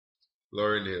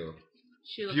Lauryn Hill.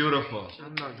 She looks Beautiful. great.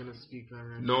 I'm not gonna speak on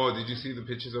her. No, did you see the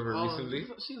pictures of her recently?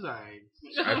 She's alright.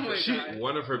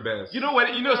 One of her best. You know what?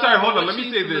 Sorry, hold on. Let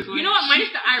me say this. You know what?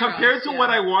 Minus the eyebrows. Compared to what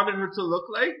I wanted her to look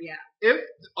like, yeah. if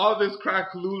all this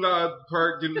crack Lula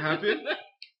part didn't happen,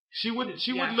 she would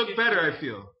look better. I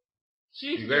feel.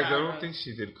 You guys, I don't think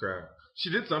she did crack. She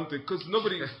did something because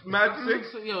nobody mad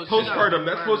sick. Yo, Postpartum.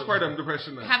 That's postpartum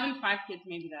depression now. Having 5 kids,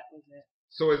 maybe that was it.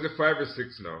 So is it 5 or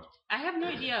 6 now? I have no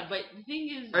idea, but the thing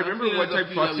is, I remember one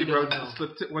time Foxy Brown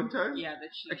slipped it one time. Yeah, that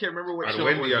she. I can't remember what on show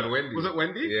Wendy, it was. on Wendy. Was it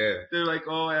Wendy? Yeah. They're like,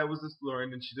 oh, I was this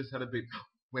Lauren, and she just had a baby.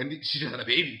 Wendy, she just had a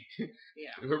baby.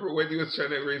 Yeah. Remember Wendy was trying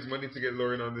to raise money to get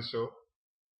Lauren on the show?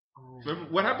 Remember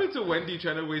what happened to Wendy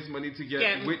trying to raise money to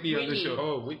get Whitney on the show?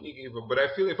 Oh, Whitney gave up, but I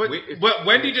feel but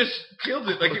Wendy just killed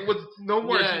it. Like it was no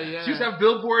more. She used to have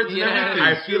billboards and everything.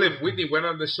 I feel if Whitney went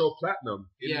on the show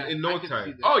platinum in no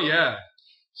time. Oh yeah.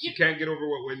 She can't get over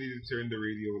what Wendy did during the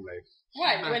radio life.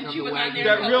 What? When she was on there?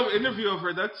 That real interview of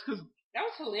her, that's because... That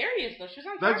was hilarious, though. She was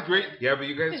on That's great. Yeah, but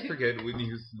you guys forget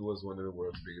Whitney Houston was one of the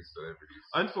world's biggest celebrities.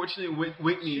 Unfortunately,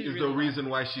 Whitney is the reason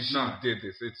why she did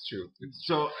this. It's true.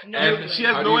 So, and she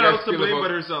has no one else to blame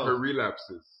but herself. Her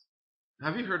relapses.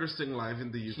 Have you heard her sing live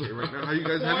in the UK right now? Have you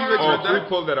guys heard that? Can we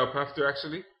pull that up after,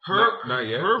 actually? Not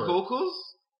yet. Her vocals?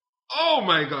 Oh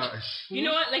my gosh. You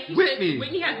know what? Like you said,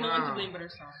 Whitney has no one to blame but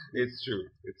herself. It's true.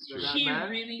 It's true. She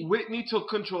really... Whitney took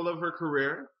control of her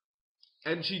career,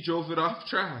 and she drove it off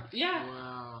track. Yeah.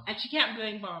 Wow. And she can't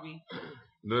blame Bobby.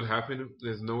 You know what happened?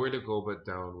 There's nowhere to go but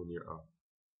down when you're up.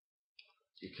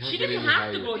 She didn't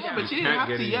have to go down. But she didn't have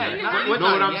to yet. You know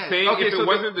what I'm saying? Okay, if it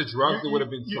wasn't the drugs, it would have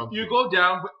been something. You go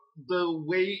down, but the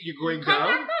way you're going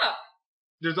down... Come back up.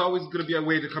 There's always going to be a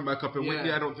way to come back up. And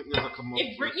Whitney, I don't think there's a come up.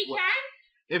 If Britney can...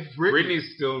 If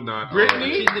Britney's still not.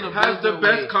 Britney has the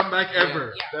best comeback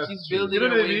ever. Yeah. She's building her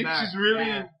way what I mean? back. She's really.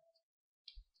 Yeah.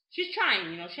 She's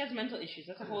trying. She has mental issues.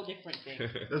 That's a whole different thing.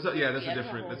 That's a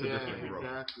different role.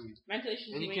 Exactly. Mental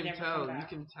issues. And you can tell. You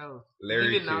can tell.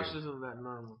 Larry Even now, she doesn't look that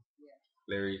normal.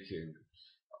 Yeah. Larry King.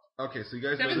 Okay, so you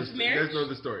guys know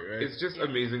the story, right? It's just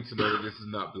amazing to know that this is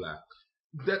not black.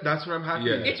 That's what I'm happy.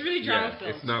 Yeah. It's really drama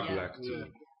filled. It's not black too.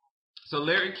 So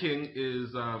Larry King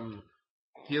is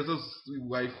he has a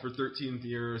wife for 13th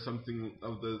year or something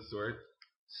of the sort.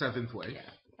 7th wife. Yeah.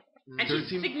 And she's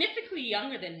significantly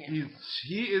younger than him.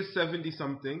 He is 70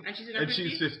 something. And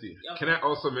she's 50. Okay. Can I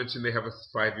also mention they have a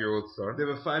 5-year-old son? They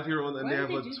have a 5-year-old and they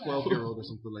have a 12-year-old or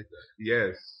something like that.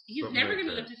 Yes. He's never going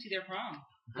to live to see their prom.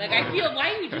 Like, I feel,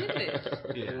 why are we doing this?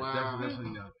 Yeah,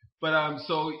 definitely not. But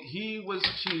so he was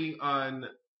cheating on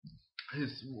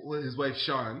his wife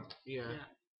Sean. Yeah.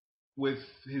 With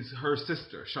her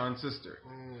sister, Sean's sister,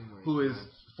 who is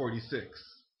 46.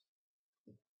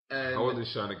 And how old is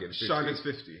Sean again? 50? Sean is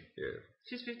 50. Yeah.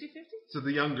 She's 50-50? So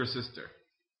the younger sister.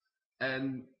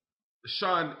 And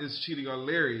Sean is cheating on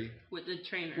Larry with the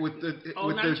trainer. With the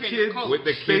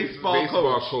kid's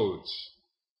baseball coach.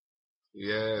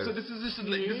 Yeah. So this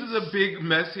is a big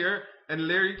mess here. And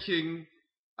Larry King,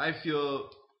 I feel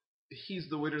he's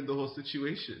the winner in the whole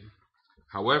situation.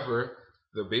 However,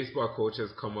 the baseball coach has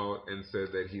come out and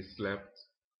said that he slept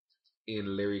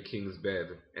in Larry King's bed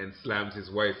and slammed his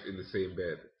wife in the same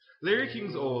bed. Larry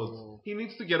King's old. He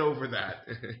needs to get over that.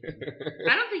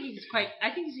 I don't think he's quite... I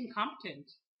think he's incompetent.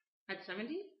 At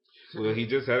 70? Well, he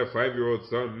just had a 5-year-old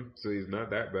son, so he's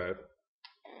not that bad.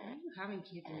 Why are you having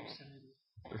kids in your 70s?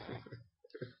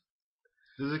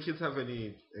 Does the kids have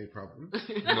any problem? No,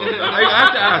 I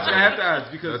have to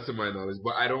ask because that's to my knowledge,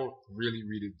 but I don't really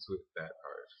read into it that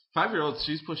hard. 5-year-old,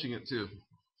 she's pushing it too.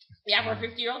 Yeah, for a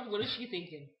 50-year-old, what is she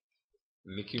thinking?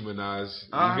 Nicki Minaj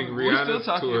leaving Rihanna's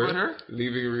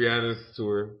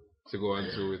tour to go on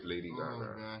tour with Lady Gaga.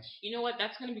 Oh gosh! You know what?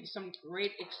 That's going to be some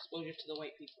great exposure to the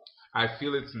white people. I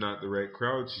feel it's not the right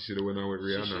crowd. She should have went on with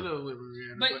Rihanna. She should have went with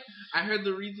Rihanna. But I heard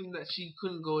the reason that she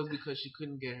couldn't go is because she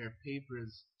couldn't get her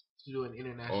papers to do an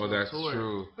international tour. Oh, that's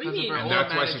true. And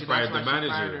that's why she fired the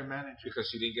manager. Because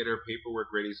she didn't get her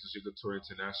paperwork ready so she could tour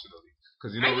internationally.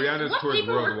 Because, Rihanna's tours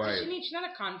worldwide. She's not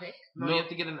a convict. No, you have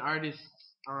to get an artist...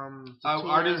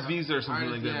 artist visa or something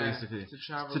like that, basically.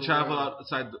 To travel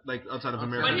outside of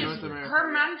America.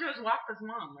 Her manager was Waka's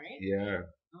mom, right? Yeah.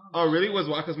 Oh, really? Was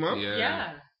Waka's mom?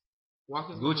 Yeah.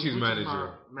 Waka's Gucci's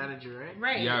manager. Manager, right?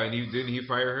 Right. Yeah, and didn't he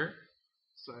fire her?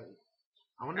 So,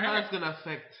 I wonder how it's going to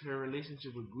affect her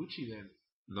relationship with Gucci then.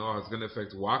 No, it's going to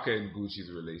affect Waka and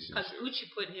Gucci's relationship. Because Gucci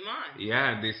put him on. Yeah,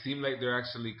 and they seem like they're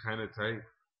actually kind of tight.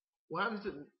 What happens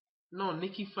to... No,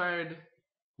 Nicki fired...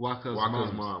 Waka's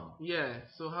mom. Yeah,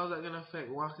 so how's that going to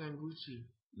affect Waka and Gucci?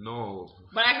 No.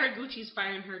 But I heard Gucci's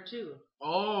firing her too.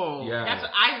 Oh. Yeah. That's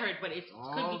what I heard, but it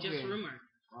could be just rumor.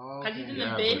 Because he's in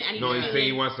Yeah, the bin but- and he's no, he's saying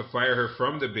he feeling- wants to fire her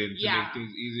from the bin to Yeah. make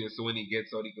things easier, so when he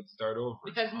gets out, he could start over.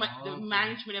 because the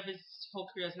management of his whole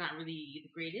career is not really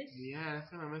the greatest. Yeah, that's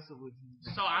kind of mess up with him.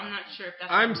 So I'm not sure if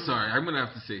that's. I'm really- sorry. I'm gonna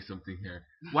have to say something here.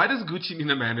 Why does Gucci need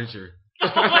a manager? Oh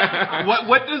my God.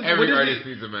 What does Every what is artist it-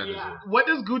 needs a manager. Yeah. what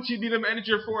does Gucci need a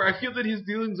manager for? I feel that his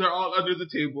dealings are all under the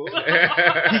table.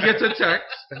 He gets a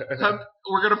text.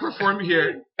 We're gonna perform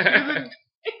here. He doesn't-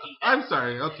 I'm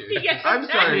sorry. Okay. He gets a I'm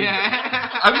text. sorry. Yeah.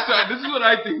 I'm sorry. This is what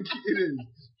I think it is.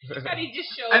 And he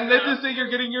just shows And then up. to say you're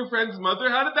getting your friend's mother.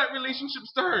 How did that relationship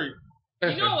start?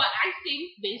 You know what? I think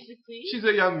basically. She's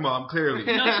a young mom, clearly.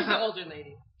 No, she's an older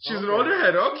lady. She's an older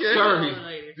head. Okay. Sorry. Older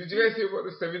lady. Did you guys hear about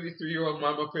the 73-year-old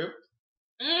mama pimp?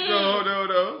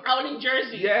 No. Out in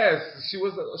Jersey. Yes, she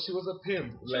was a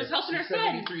pimp. She was helping her she's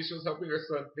son. 73. She was helping her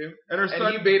son pimp And her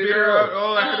son he baited her out.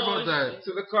 Oh, I heard Oh, about that.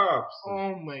 to the cops.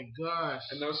 Oh my gosh.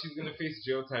 And now she's gonna face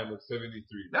jail time at 73.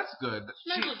 That's good.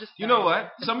 Might as well just You know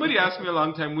what? Somebody asked me a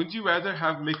long time, would you rather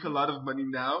make a lot of money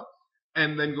now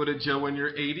and then go to jail when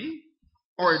you're 80?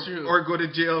 That's true. Or go to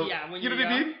jail, Yeah, when you know you're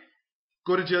what I young. mean?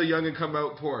 Go to jail young and come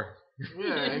out poor.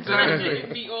 Yeah, Exactly.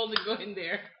 exactly. Be old and go in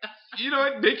there. You know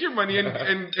what? Make your money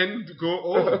and go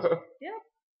old.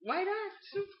 Why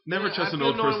not? Never Yeah, trust I an feel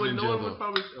old no one person would- in no jail one would though.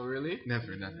 probably. Oh really?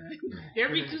 Never. They're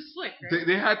be too slick, right?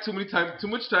 They had too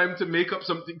much time to make up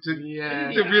something to Yeah.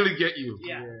 really get you.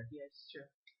 Yeah. Yeah. Yeah, it's true.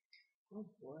 Oh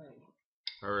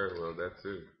boy. Alright, well, that's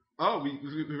it. Oh, we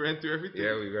ran through everything?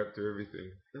 Yeah, we got through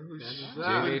everything. Oh, That's shit.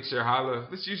 that. Jane H. holla.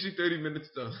 It's usually 30 minutes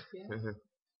though.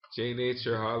 Jane H.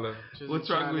 holla. What's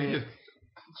wrong with you?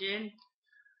 Gin.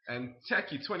 And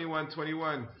Techie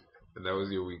 2121. And that was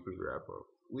your weekly wrap up.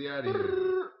 We out of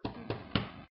here.